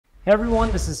Hey everyone,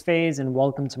 this is FaZe and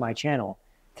welcome to my channel.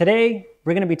 Today,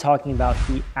 we're going to be talking about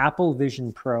the Apple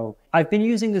Vision Pro. I've been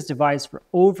using this device for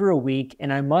over a week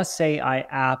and I must say I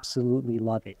absolutely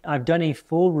love it. I've done a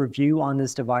full review on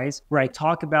this device where I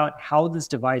talk about how this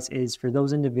device is for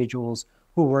those individuals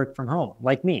who work from home,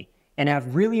 like me, and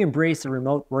have really embraced the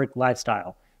remote work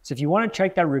lifestyle. So if you want to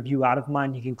check that review out of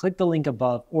mine, you can click the link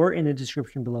above or in the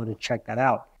description below to check that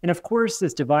out. And of course,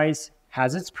 this device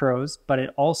has its pros, but it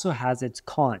also has its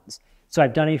cons. So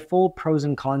I've done a full pros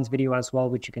and cons video as well,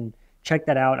 which you can check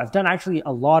that out. I've done actually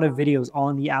a lot of videos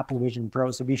on the Apple Vision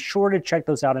Pro, so be sure to check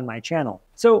those out in my channel.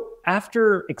 So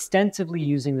after extensively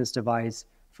using this device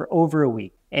for over a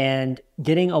week and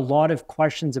getting a lot of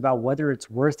questions about whether it's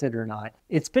worth it or not,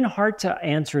 it's been hard to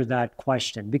answer that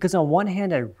question because on one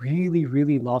hand, I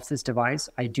really love this device.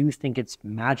 I do think it's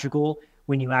magical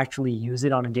when you actually use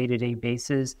it on a day-to-day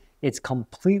basis. It's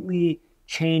completely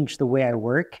changed the way I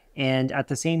work. And at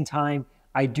the same time,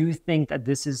 I do think that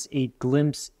this is a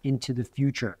glimpse into the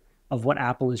future of what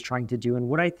Apple is trying to do and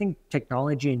what I think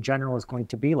technology in general is going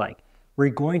to be like. We're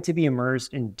going to be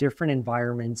immersed in different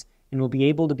environments and we'll be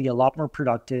able to be a lot more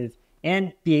productive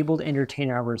and be able to entertain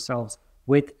ourselves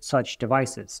with such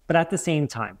devices. But at the same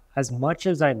time, as much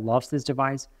as I love this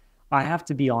device, I have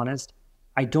to be honest,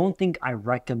 I don't think I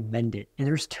recommend it. And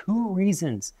there's two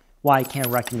reasons why I can't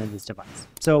recommend this device.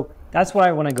 So that's what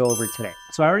I want to go over today.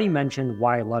 So I already mentioned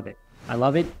why I love it. I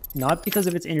love it not because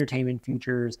of its entertainment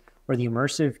features or the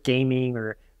immersive gaming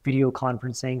or video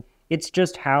conferencing. It's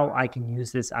just how I can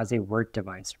use this as a work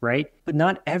device, right? But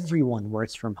not everyone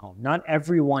works from home. Not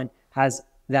everyone has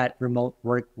that remote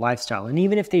work lifestyle. And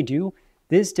even if they do,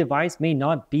 this device may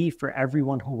not be for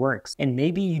everyone who works. And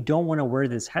maybe you don't want to wear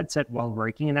this headset while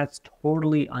working, and that's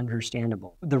totally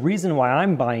understandable. The reason why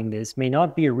I'm buying this may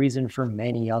not be a reason for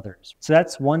many others. So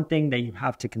that's one thing that you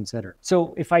have to consider.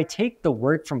 So if I take the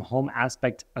work from home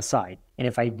aspect aside, and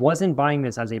if I wasn't buying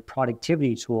this as a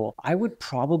productivity tool, I would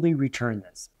probably return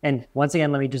this. And once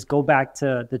again, let me just go back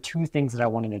to the two things that I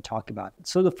wanted to talk about.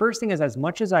 So the first thing is, as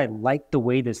much as I like the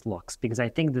way this looks, because I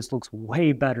think this looks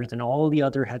way better than all the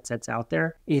other headsets out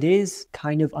there, it is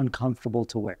kind of uncomfortable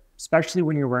to wear, especially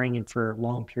when you're wearing it for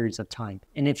long periods of time.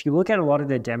 And if you look at a lot of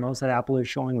the demos that Apple is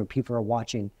showing where people are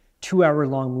watching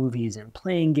 2-hour-long movies and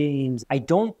playing games, I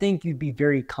don't think you'd be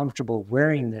very comfortable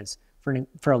wearing this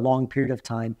for a long period of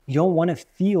time. You don't want to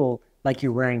feel like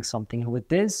you're wearing something. And with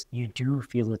this, you do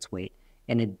feel its weight.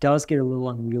 And it does get a little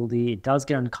unwieldy. It does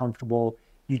get uncomfortable.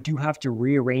 You do have to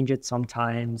rearrange it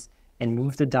sometimes and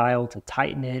move the dial to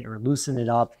tighten it or loosen it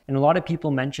up. And a lot of people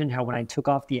mentioned how when I took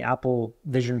off the Apple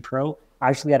Vision Pro, I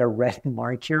actually had a red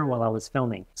mark here while I was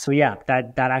filming. So yeah,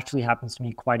 that actually happens to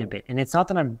me quite a bit. And it's not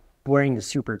that I'm wearing this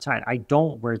super tight. I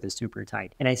don't wear this super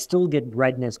tight and I still get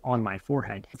redness on my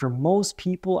forehead. For most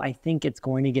people, I think it's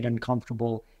going to get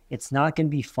uncomfortable. It's not going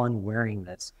to be fun wearing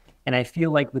this. And I feel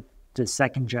like with the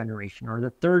second generation or the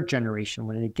third generation,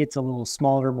 when it gets a little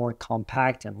smaller, more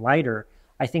compact and lighter,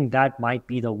 I think that might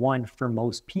be the one for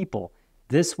most people.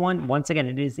 This one, once again,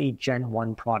 it is a Gen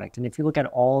 1 product. And if you look at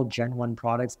all Gen 1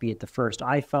 products, be it the first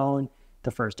iPhone,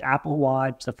 the first Apple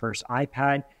Watch, the first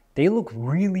iPad, they look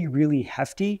really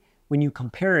hefty when you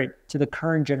compare it to the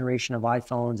current generation of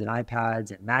iPhones and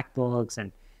iPads and MacBooks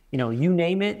and, you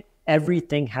name it,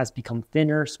 everything has become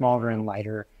thinner, smaller, and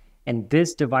lighter. And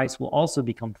this device will also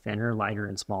become thinner, lighter,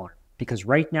 and smaller because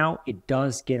right now it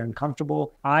does get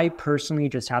uncomfortable. I personally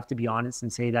just have to be honest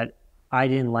and say that I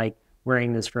didn't like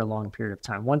wearing this for a long period of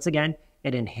time. Once again,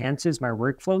 it enhances my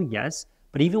workflow, yes,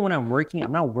 but even when I'm working,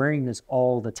 I'm not wearing this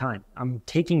all the time. I'm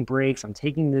taking breaks. I'm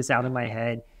taking this out of my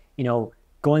head,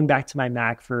 going back to my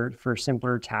Mac for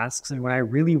simpler tasks. And when I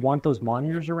really want those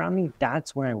monitors around me,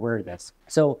 that's when I wear this.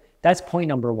 So that's point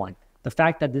number one, the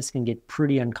fact that this can get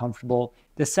pretty uncomfortable.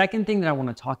 The second thing that I want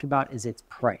to talk about is its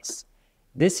price.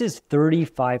 This is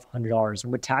 $3,500.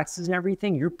 And with taxes and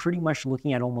everything, you're pretty much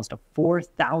looking at almost a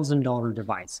 $4,000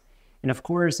 device. And of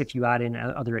course, if you add in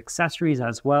other accessories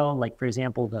as well, like for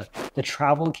example, the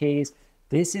travel case,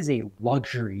 this is a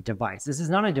luxury device. This is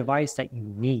not a device that you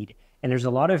need. And there's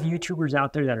a lot of YouTubers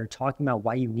out there that are talking about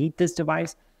why you need this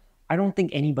device. I don't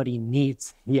think anybody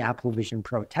needs the Apple Vision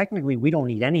Pro. Technically, we don't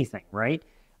need anything, right?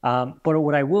 But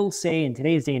what I will say in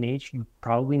today's day and age, you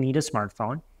probably need a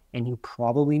smartphone and you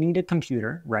probably need a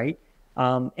computer, right?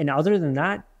 And other than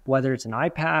that, whether it's an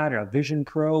iPad or a Vision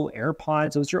Pro,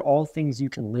 AirPods, those are all things you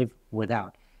can live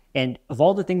without. And of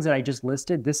all the things that I just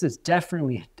listed, this is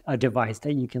definitely a device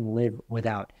that you can live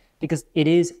without because it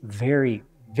is very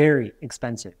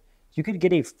expensive. You could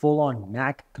get a full-on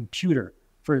Mac computer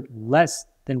for less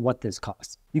than what this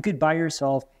costs. You could buy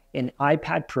yourself an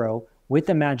iPad Pro with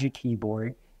a Magic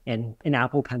Keyboard and an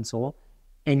Apple Pencil,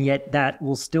 and yet that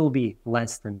will still be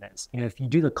less than this. If you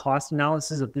do the cost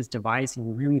analysis of this device and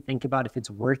you really think about if it's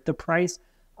worth the price,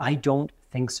 I don't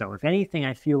think so. If anything,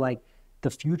 I feel like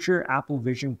the future Apple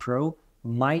Vision Pro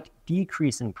might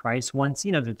decrease in price once,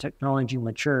 the technology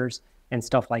matures and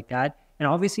stuff like that. And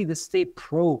obviously this is a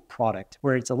pro product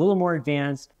where it's a little more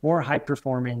advanced, more high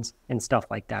performance and stuff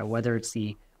like that, whether it's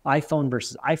the iPhone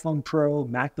versus iPhone Pro,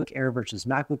 MacBook Air versus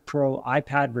MacBook Pro,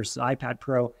 iPad versus iPad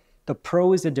Pro. The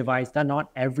Pro is a device that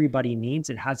not everybody needs.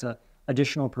 It has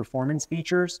additional performance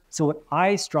features. So what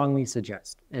I strongly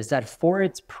suggest is that for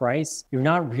its price, you're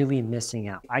not really missing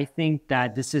out. I think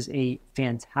that this is a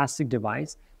fantastic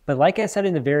device. But like I said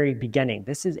in the very beginning,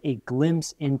 this is a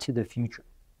glimpse into the future,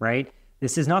 right?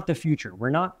 This is not the future. We're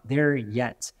not there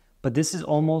yet. But this is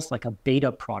almost like a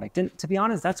beta product. And to be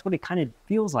honest, that's what it kind of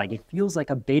feels like. It feels like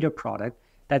a beta product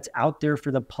that's out there for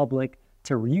the public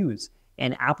to use.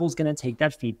 And Apple's going to take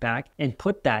that feedback and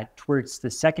put that towards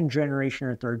the second generation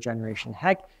or third generation.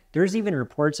 Heck, there's even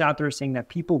reports out there saying that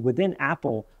people within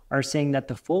Apple are saying that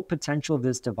the full potential of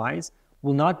this device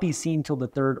will not be seen till the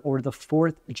third or the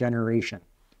fourth generation.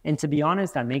 And to be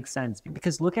honest, that makes sense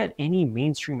because look at any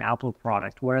mainstream Apple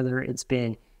product, whether it's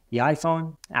been the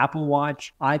iPhone, Apple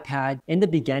Watch, iPad. In the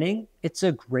beginning, it's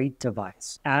a great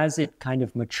device. As it kind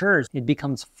of matures, it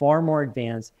becomes far more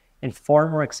advanced and far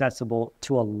more accessible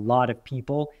to a lot of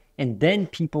people. And then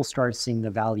people start seeing the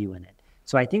value in it.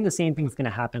 So I think the same thing is going to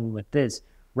happen with this.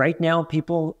 Right now,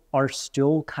 people are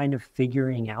still kind of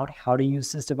figuring out how to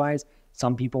use this device.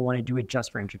 Some people want to do it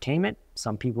just for entertainment.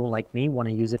 Some people like me want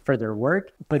to use it for their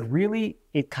work. But really,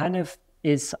 it kind of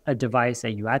is a device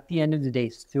that you, at the end of the day,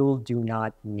 still do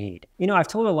not need. I've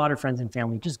told a lot of friends and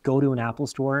family, just go to an Apple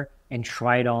store and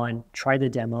try it on, try the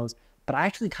demos. But I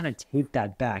actually kind of take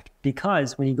that back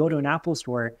because when you go to an Apple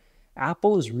store,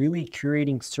 Apple is really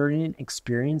curating certain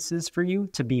experiences for you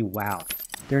to be wowed.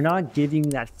 They're not giving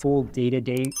that full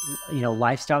day-to-day,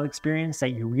 lifestyle experience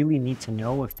that you really need to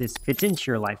know if this fits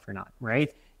into your life or not,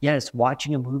 right? Yes,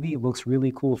 watching a movie looks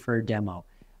really cool for a demo.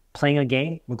 Playing a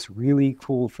game looks really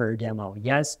cool for a demo.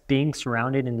 Yes, being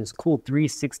surrounded in this cool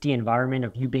 360 environment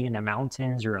of you being in the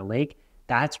mountains or a lake,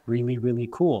 that's really, really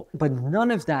cool. But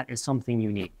none of that is something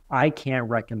you need. I can't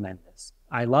recommend this.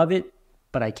 I love it,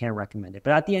 but I can't recommend it.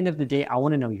 But at the end of the day, I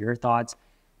want to know your thoughts.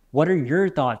 What are your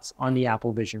thoughts on the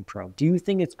Apple Vision Pro? Do you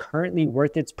think it's currently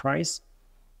worth its price?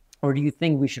 Or do you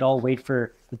think we should all wait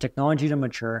for the technology to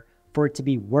mature for it to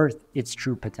be worth its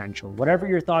true potential? Whatever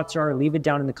your thoughts are, leave it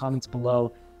down in the comments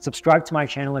below. Subscribe to my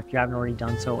channel if you haven't already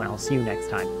done so, and I'll see you next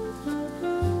time.